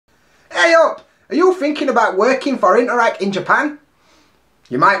Hey up! Are you thinking about working for Interac in Japan?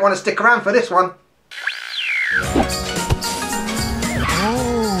 You might want to stick around for this one.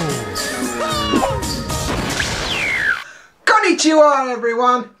 Konnichiwa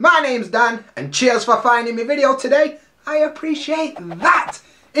everyone! My name's Dan and cheers for finding my video today. I appreciate that.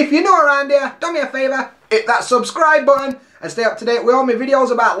 If you're new around here, do me a favour, hit that subscribe button and stay up to date with all my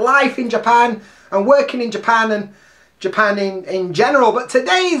videos about life in Japan and working in Japan and Japan in general. But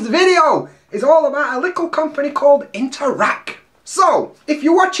today's video is all about a little company called Interac. So, if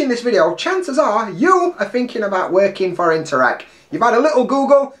you're watching this video, chances are you are thinking about working for Interac. You've had a little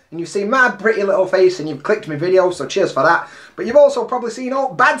Google and you've seen my pretty little face and you've clicked my video, so cheers for that. But you've also probably seen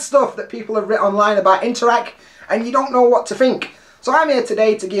all bad stuff that people have written online about Interac and you don't know what to think. So I'm here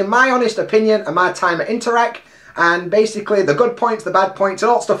today to give my honest opinion of my time at Interac and basically the good points, the bad points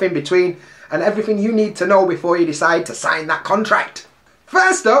and all stuff in between and everything you need to know before you decide to sign that contract.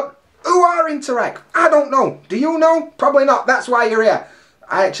 First up, who are Interac? I don't know. Do you know? Probably not. That's why you're here.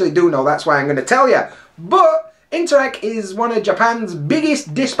 I actually do know. That's why I'm going to tell you. But Interac is one of Japan's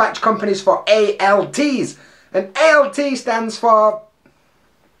biggest dispatch companies for ALTs. And ALT stands for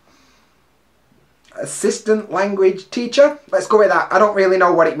Assistant Language Teacher. Let's go with that. I don't really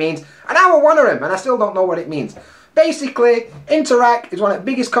know what it means. And I was one of them and I still don't know what it means. Basically, Interac is one of the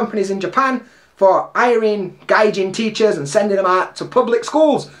biggest companies in Japan for hiring gaijin teachers and sending them out to public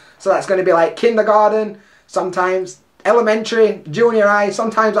schools. So that's going to be like kindergarten, sometimes elementary, junior high,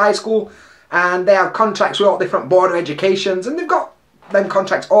 sometimes high school. And they have contracts with all different board of educations. And they've got them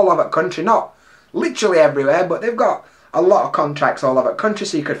contracts all over the country. Not literally everywhere, but they've got a lot of contracts all over the country.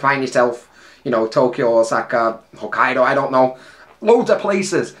 So you could find yourself, you know, Tokyo, Osaka, Hokkaido, I don't know. Loads of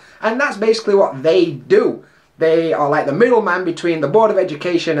places. And that's basically what they do. They are like the middleman between the Board of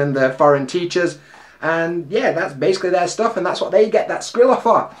Education and the foreign teachers. And yeah, that's basically their stuff and that's what they get that skrilla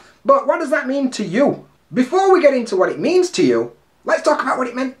for. But what does that mean to you? Before we get into what it means to you, let's talk about what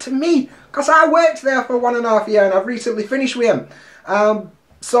it meant to me. Because I worked there for 1.5 years and I've recently finished with them.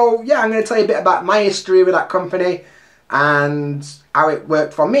 So yeah, I'm going to tell you a bit about my history with that company and how it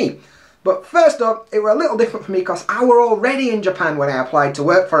worked for me. But first up, it was a little different for me because I were already in Japan when I applied to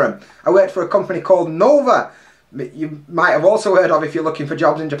work for them. I worked for a company called Nova. You might have also heard of if you're looking for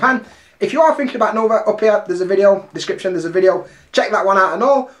jobs in Japan. If you are thinking about Nova, up here there's a video, description there's a video. Check that one out and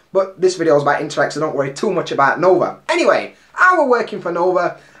all. But this video is about Interac, so don't worry too much about Nova. Anyway, I was working for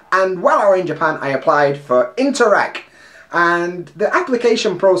Nova and while I was in Japan I applied for Interac. And the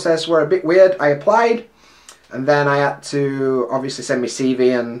application process were a bit weird. I applied and then I had to obviously send my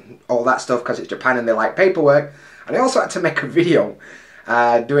CV and all that stuff because it's Japan and they like paperwork. And I also had to make a video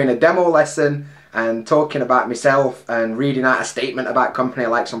doing a demo lesson and talking about myself and reading out a statement about company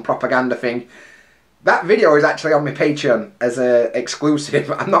like some propaganda thing. That video is actually on my Patreon as an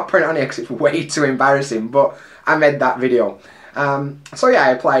exclusive. I'm not putting it on here because it's way too embarrassing, but I made that video. So yeah,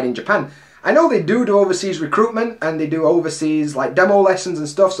 I applied in Japan. I know they do overseas recruitment and they do overseas like demo lessons and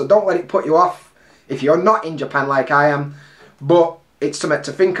stuff, so don't let it put you off if you're not in Japan like I am, but it's something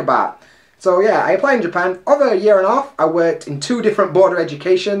to think about. So yeah, I applied in Japan. Over 1.5 years, I worked in 2 different board of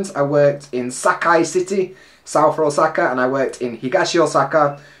educations. I worked in Sakai City, South Osaka, and I worked in Higashi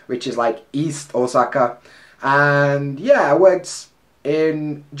Osaka, which is like East Osaka. And yeah, I worked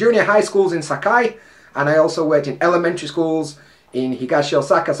in junior high schools in Sakai, and I also worked in elementary schools in Higashi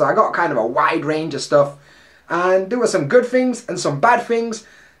Osaka, so I got kind of a wide range of stuff. And there were some good things and some bad things,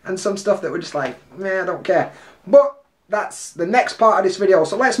 and some stuff that were just like, meh, I don't care. But that's the next part of this video,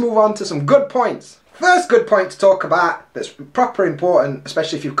 so let's move on to some good points. First good point to talk about that's proper important,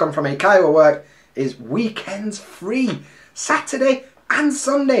 especially if you've come from Eikaiwa work, is weekends free. Saturday and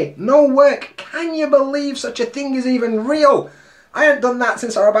Sunday, no work. Can you believe such a thing is even real? I hadn't done that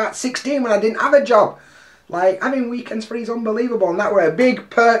since I was about 16 when I didn't have a job. Like, having weekends free is unbelievable, and that were a big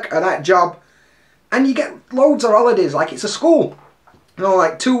perk of that job. And you get loads of holidays, like it's a school. You know,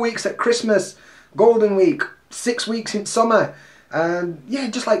 like 2 weeks at Christmas, Golden Week, 6 weeks in summer, and yeah,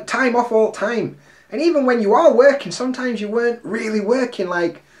 just like time off all the time. And even when you are working, sometimes you weren't really working.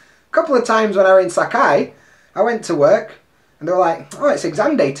 Like a couple of times when I was in Sakai, I went to work and they were like, oh, it's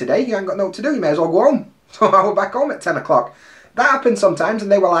exam day today, you ain't got nothing to do, you may as well go home. So I was back home at 10 o'clock. That happened sometimes and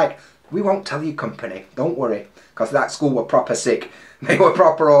they were like, we won't tell you company, don't worry, because that school were proper sick. They were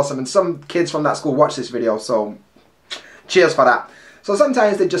proper awesome, and some kids from that school watch this video, so cheers for that. So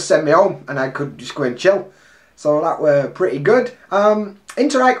sometimes they just send me home and I could just go and chill. So that were pretty good.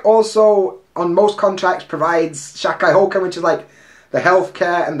 Interac also, on most contracts, provides Shakai Hoken, which is like the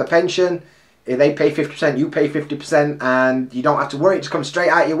healthcare and the pension. They pay 50%, you pay 50%, and you don't have to worry, it just comes straight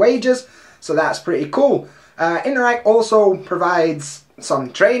out of your wages. So that's pretty cool. Interac also provides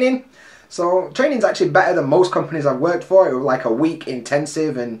some training. So training's actually better than most companies I've worked for. It was like a week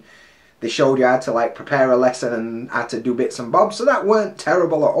intensive, and they showed you how to like prepare a lesson and how to do bits and bobs. So that weren't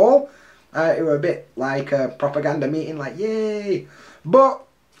terrible at all. It was a bit like a propaganda meeting, like yay. But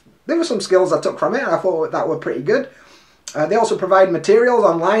there were some skills I took from it, and I thought that were pretty good. They also provide materials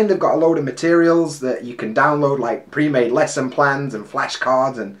online. They've got a load of materials that you can download, like pre-made lesson plans and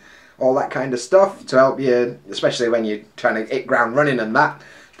flashcards and all that kind of stuff to help you, especially when you're trying to hit ground running and that.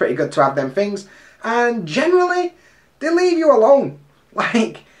 It's pretty good to have them things. And generally, they leave you alone.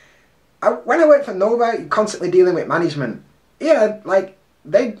 Like, when I worked for Nova, you're constantly dealing with management. Yeah, like,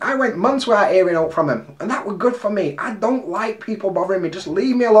 I went months without hearing out from them, and that was good for me. I don't like people bothering me. Just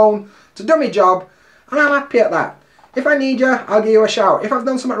leave me alone to do my job, and I'm happy at that. If I need you, I'll give you a shout. If I've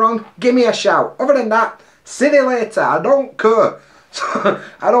done something wrong, give me a shout. Other than that, see you later. I don't care.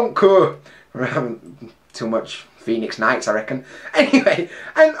 I don't care. Too much Phoenix Nights, I reckon. Anyway,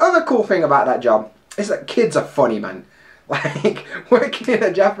 and other cool thing about that job is that kids are funny, man. Like, working in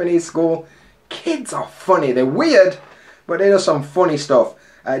a Japanese school, kids are funny. They're weird, but they do some funny stuff.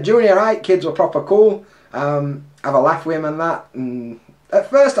 Junior high, kids were proper cool. Have a laugh with them and that. And at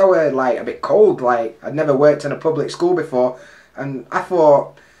first I was like a bit cold, like I'd never worked in a public school before, and I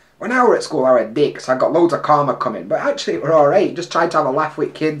thought when I were at school I was a dick, so I got loads of karma coming, but actually it were alright. Just try to have a laugh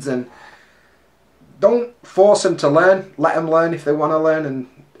with kids and don't force them to learn. Let them learn if they want to learn,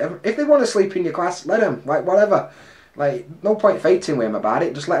 and if they want to sleep in your class, let them, like whatever. Like, no point fighting with them about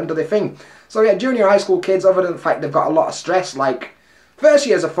it, just let them do their thing. So yeah, junior high school kids, other than the fact they've got a lot of stress, like first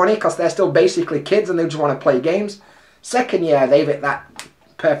years are funny because they're still basically kids and they just want to play games. Second year, they've hit that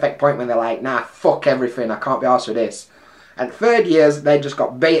perfect point when they're like, nah, fuck everything, I can't be arsed with this. And third years, they just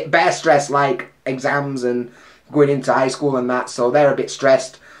got bare stress, like exams and going into high school and that, so they're a bit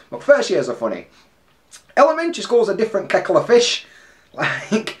stressed. But first years are funny. Elementary school's a different kettle of fish.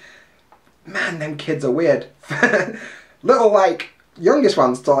 Like, man, them kids are weird. Little, like, youngest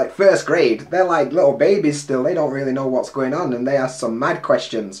ones to like first grade, they're like little babies still. They don't really know what's going on, and they ask some mad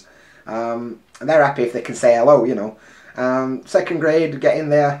questions. And they're happy if they can say hello, you know. Second grade, get in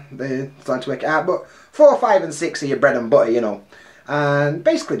there, they're starting to work it out. But 4, 5 and 6 are your bread and butter, you know. And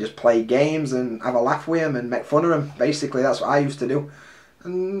basically just play games and have a laugh with them and make fun of them. Basically, that's what I used to do.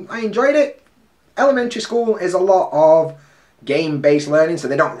 And I enjoyed it. Elementary school is a lot of game-based learning, so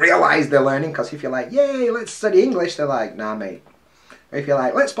they don't realise they're learning. Because if you're like, yay, let's study English, they're like, nah, mate. If you're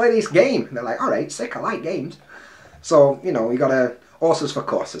like, let's play this game, they're like, alright, sick, I like games. So, you know, you got to horses for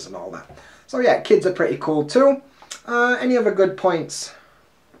courses and all that. So yeah, kids are pretty cool too. Any other good points?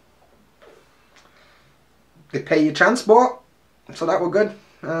 They pay you transport, so that were good.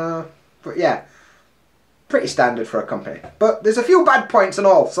 But yeah, pretty standard for a company. But there's a few bad points and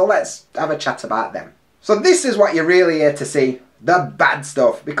all, so let's have a chat about them. So this is what you're really here to see, the bad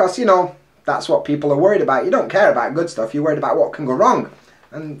stuff, because, you know, that's what people are worried about. You don't care about good stuff, you're worried about what can go wrong.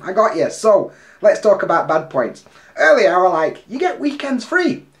 And I got you. So let's talk about bad points. Earlier I was like, you get weekends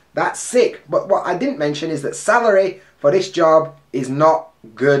free. That's sick. But what I didn't mention is that salary for this job is not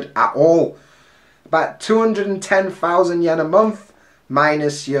good at all. About 210,000 yen a month,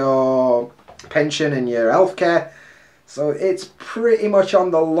 minus your pension and your healthcare. So it's pretty much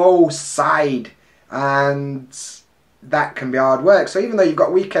on the low side, and that can be hard work. So even though you've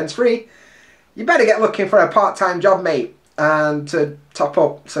got weekends free, you better get looking for a part-time job, mate, and to top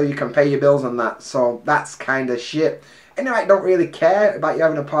up so you can pay your bills and that. So that's kind of shit. Anyway, I don't really care about you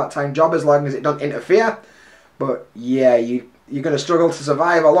having a part-time job as long as it doesn't interfere. But yeah, you're going to struggle to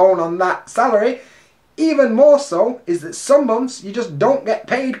survive alone on that salary. Even more so is that some months you just don't get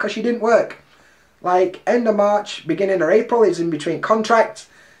paid because you didn't work. Like end of March, beginning of April is in between contracts.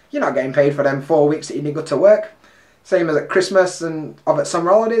 You're not getting paid for them 4 weeks that you didn't go to work. Same as at Christmas and at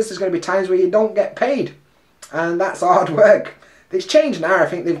summer holidays, there's going to be times where you don't get paid. And that's hard work. It's changed now. I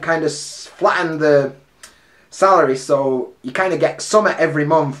think they've kind of flattened the salary, so you kind of get some every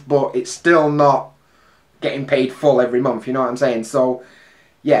month, but it's still not getting paid full every month, you know what I'm saying? So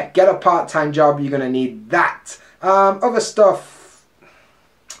yeah, get a part-time job, you're going to need that. Other stuff,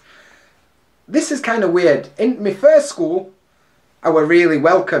 this is kind of weird. In my first school, I were really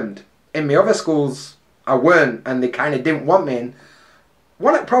welcomed. In my other schools, I weren't, and they kind of didn't want me. And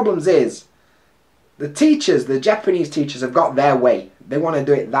one of the problems is, the teachers, the Japanese teachers, have got their way. They want to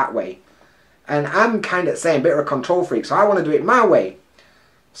do it that way. And I'm kind of saying, a bit of a control freak, so I want to do it my way.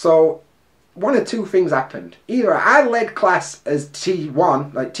 So one of two things happened. Either I led class as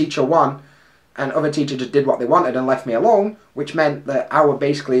T1, like teacher 1, and other teachers just did what they wanted and left me alone, which meant that I was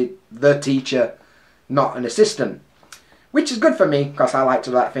basically the teacher, not an assistant. Which is good for me, because I like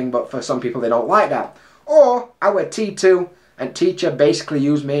to do that thing, but for some people they don't like that. Or I were T2, and teacher basically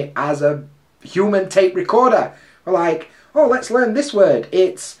used me as a human tape recorder. We're like, oh, let's learn this word.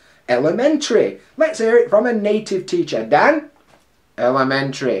 It's elementary. Let's hear it from a native teacher. Dan?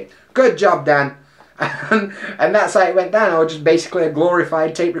 Elementary. Good job, Dan. And that's how it went down. I was just basically a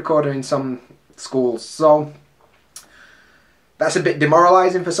glorified tape recorder in some schools. So that's a bit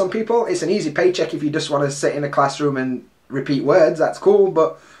demoralising for some people. It's an easy paycheck if you just want to sit in a classroom and repeat words. That's cool.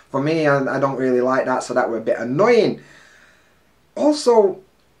 But for me, I don't really like that. So that were a bit annoying. Also,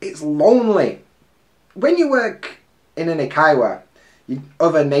 it's lonely. When you work in an Ikaiwa,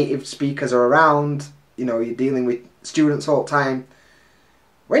 other native speakers are around. You know, you're dealing with students all the time.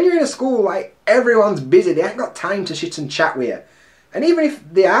 When you're in a school, like, everyone's busy. They ain't got time to sit and chat with you. And even if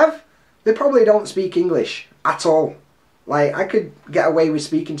they have, they probably don't speak English at all. Like, I could get away with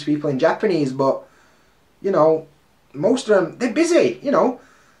speaking to people in Japanese, but, you know, most of them, they're busy, you know.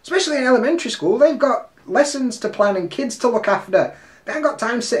 Especially in elementary school, they've got lessons to plan and kids to look after. They ain't got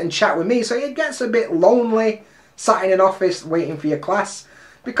time to sit and chat with me, so it gets a bit lonely sat in an office waiting for your class.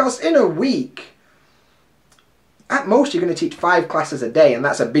 Because in a week, at most you're going to teach 5 classes a day, and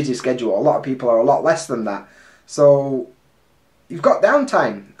that's a busy schedule. A lot of people are a lot less than that. So you've got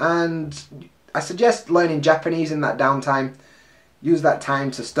downtime, and I suggest learning Japanese in that downtime. Use that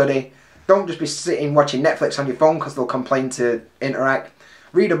time to study. Don't just be sitting watching Netflix on your phone because they'll complain to Interac.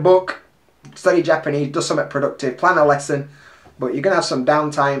 Read a book, study Japanese, do something productive, plan a lesson. But you're going to have some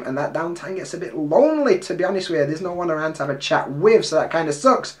downtime, and that downtime gets a bit lonely, to be honest with you. There's no one around to have a chat with, so that kind of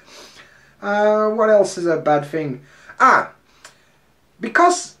sucks. What else is a bad thing?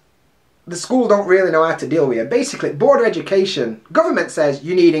 Because the school don't really know how to deal with it. Basically, Board of Education, government says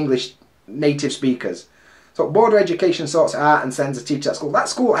you need English native speakers. So Board of Education sorts it out and sends a teacher to that school. That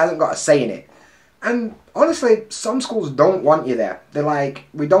school hasn't got a say in it. And honestly, some schools don't want you there. They're like,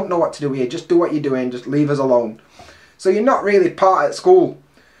 we don't know what to do here. Just do what you're doing. Just leave us alone. So you're not really part of school.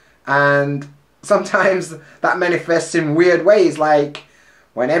 And sometimes that manifests in weird ways, like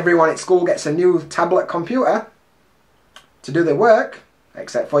when everyone at school gets a new tablet computer to do their work,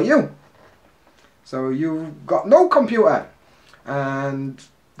 except for you. So you've got no computer. And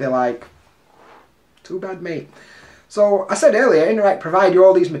they're like, too bad, mate. So I said earlier, Interac provide you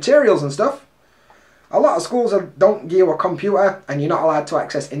all these materials and stuff. A lot of schools don't give you a computer, and you're not allowed to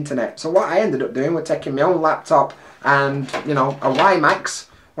access internet. So what I ended up doing was taking my own laptop and, you know, a WiMAX,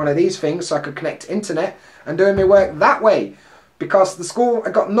 one of these things, so I could connect to internet and doing my work that way. Because the school, I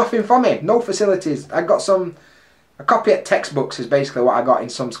got nothing for me, no facilities. I got a copy of textbooks is basically what I got in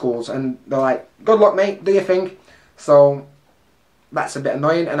some schools, and they're like, good luck, mate, do your thing. So that's a bit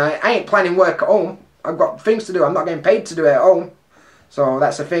annoying, and I ain't planning work at home. I've got things to do. I'm not getting paid to do it at home. So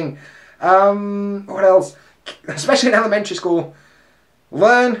that's the thing. What else? Especially in elementary school,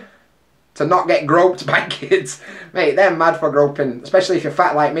 learn to not get groped by kids. Mate, they're mad for groping. Especially if you're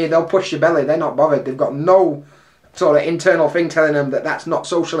fat like me, they'll push your belly. They're not bothered. They've got no sort of internal thing telling them that that's not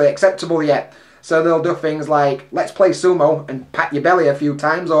socially acceptable yet. So they'll do things like, let's play sumo and pat your belly a few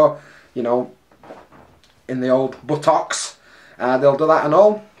times, or, you know, in the old buttocks. They'll do that and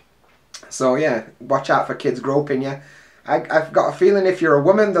all. So yeah, watch out for kids groping you. I've got a feeling if you're a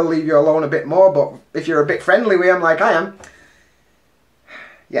woman, they'll leave you alone a bit more, but if you're a bit friendly with them like I am,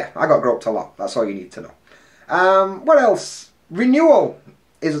 yeah, I got groped a lot. That's all you need to know. What else? Renewal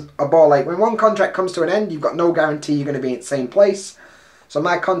is a ball ache. When one contract comes to an end, you've got no guarantee you're going to be in the same place. So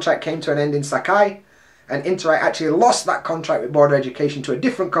my contract came to an end in Sakai, and Interac actually lost that contract with Board of Education to a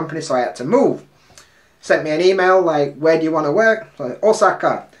different company, so I had to move. Sent me an email like, where do you want to work? So like,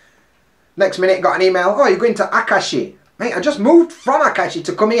 Osaka. Next minute, got an email, oh, you're going to Akashi. Mate, I just moved from Akashi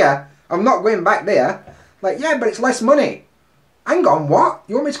to come here. I'm not going back there. Like, yeah, but it's less money. Hang on, what?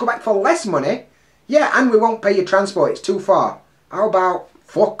 You want me to go back for less money? Yeah, and we won't pay your transport. It's too far. How about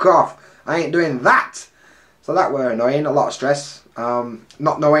fuck off? I ain't doing that. So that were annoying. A lot of stress.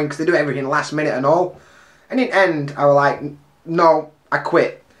 Not knowing, because they do everything last minute and all. And in the end, I was like, no, I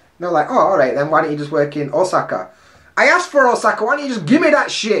quit. And they're like, oh, alright then, why don't you just work in Osaka? I asked for Osaka, why don't you just give me that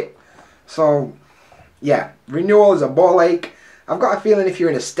shit? So, yeah, renewal is a ball ache. I've got a feeling if you're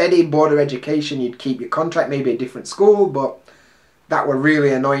in a steady Board of Education, you'd keep your contract, maybe a different school, but that were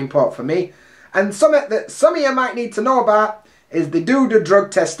really annoying part for me. And something that some of you might need to know about is they do the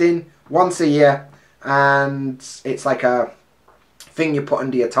drug testing once a year, and it's like a thing you put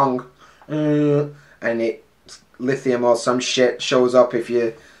under your tongue, and it lithium or some shit shows up if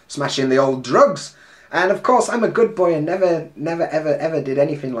you smash in the old drugs. And of course, I'm a good boy and never ever did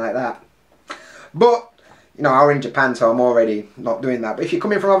anything like that. But, you know, I'm in Japan, so I'm already not doing that. But if you're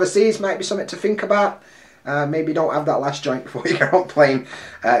coming from overseas, might be something to think about. Maybe don't have that last joint before you get on plane.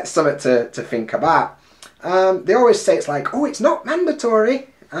 Something to think about. They always say it's like, oh, it's not mandatory.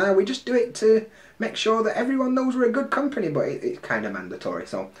 We just do it to make sure that everyone knows we're a good company, but it's kind of mandatory.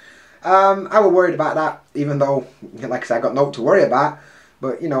 So I was worried about that, even though, like I said, I got nothing to worry about.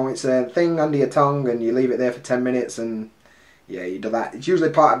 But, you know, it's a thing under your tongue and you leave it there for 10 minutes and, yeah, you do that. It's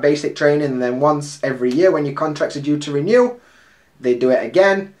usually part of basic training, and then once every year when your contracts are due to renew, they do it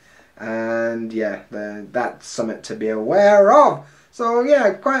again. And, yeah, that's something to be aware of. So,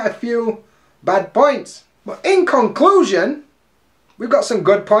 yeah, quite a few bad points. But in conclusion, we've got some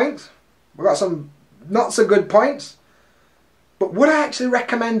good points. We've got some not so good points. But would I actually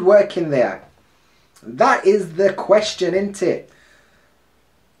recommend working there? That is the question, isn't it?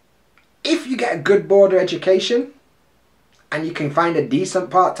 If you get a good border education and you can find a decent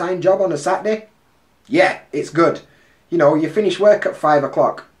part-time job on a Saturday, yeah, it's good. You know, you finish work at 5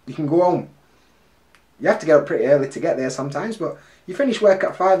 o'clock, you can go home. You have to get up pretty early to get there sometimes, but you finish work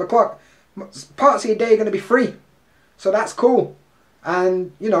at 5 o'clock, parts of your day are going to be free. So that's cool.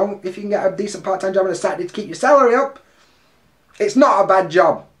 And, you know, if you can get a decent part-time job on a Saturday to keep your salary up, it's not a bad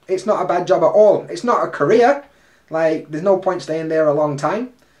job. It's not a bad job at all. It's not a career. Like, there's no point staying there a long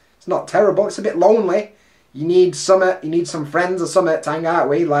time. It's not terrible. It's a bit lonely. You need summit. You need some friends or something to hang out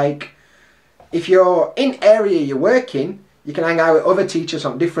with. Like, if you're in area you're working, you can hang out with other teachers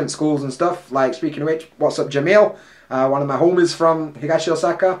from different schools and stuff. Like, speaking of which, what's up, Jamil? One of my homies from Higashi,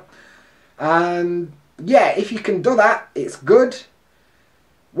 Osaka. And, yeah, if you can do that, it's good.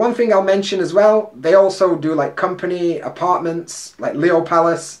 One thing I'll mention as well, they also do like company apartments, like Leo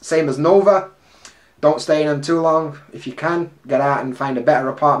Palace, same as Nova. Don't stay in them too long. If you can, get out and find a better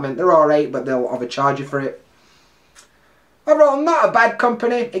apartment. They're alright, but they'll overcharge you for it. Overall, not a bad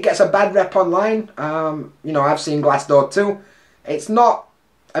company. It gets a bad rep online. You know, I've seen Glassdoor too. It's not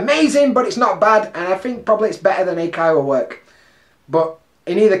amazing, but it's not bad. And I think probably it's better than Eikaiwa work. But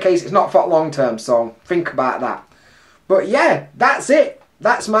in either case, it's not for long term, so think about that. But yeah, that's it.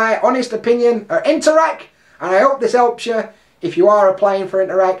 That's my honest opinion of Interac, and I hope this helps you if you are applying for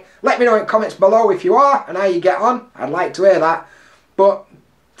Interac. Let me know in comments below if you are and how you get on. I'd like to hear that. But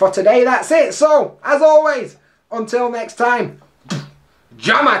for today, that's it. So, as always, until next time,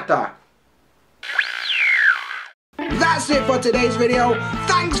 Jamata! That's it for today's video.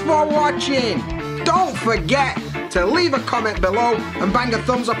 Thanks for watching. Don't forget to leave a comment below and bang a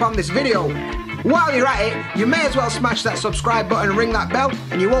thumbs up on this video. While you're at it, you may as well smash that subscribe button and ring that bell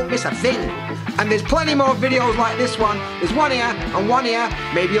and you won't miss a thing. And there's plenty more videos like this one. There's one here and one here.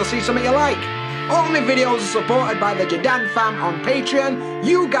 Maybe you'll see something you like. All my videos are supported by the JaDanFam on Patreon.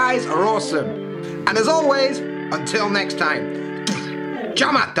 You guys are awesome. And as always, until next time,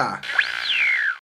 Jamata!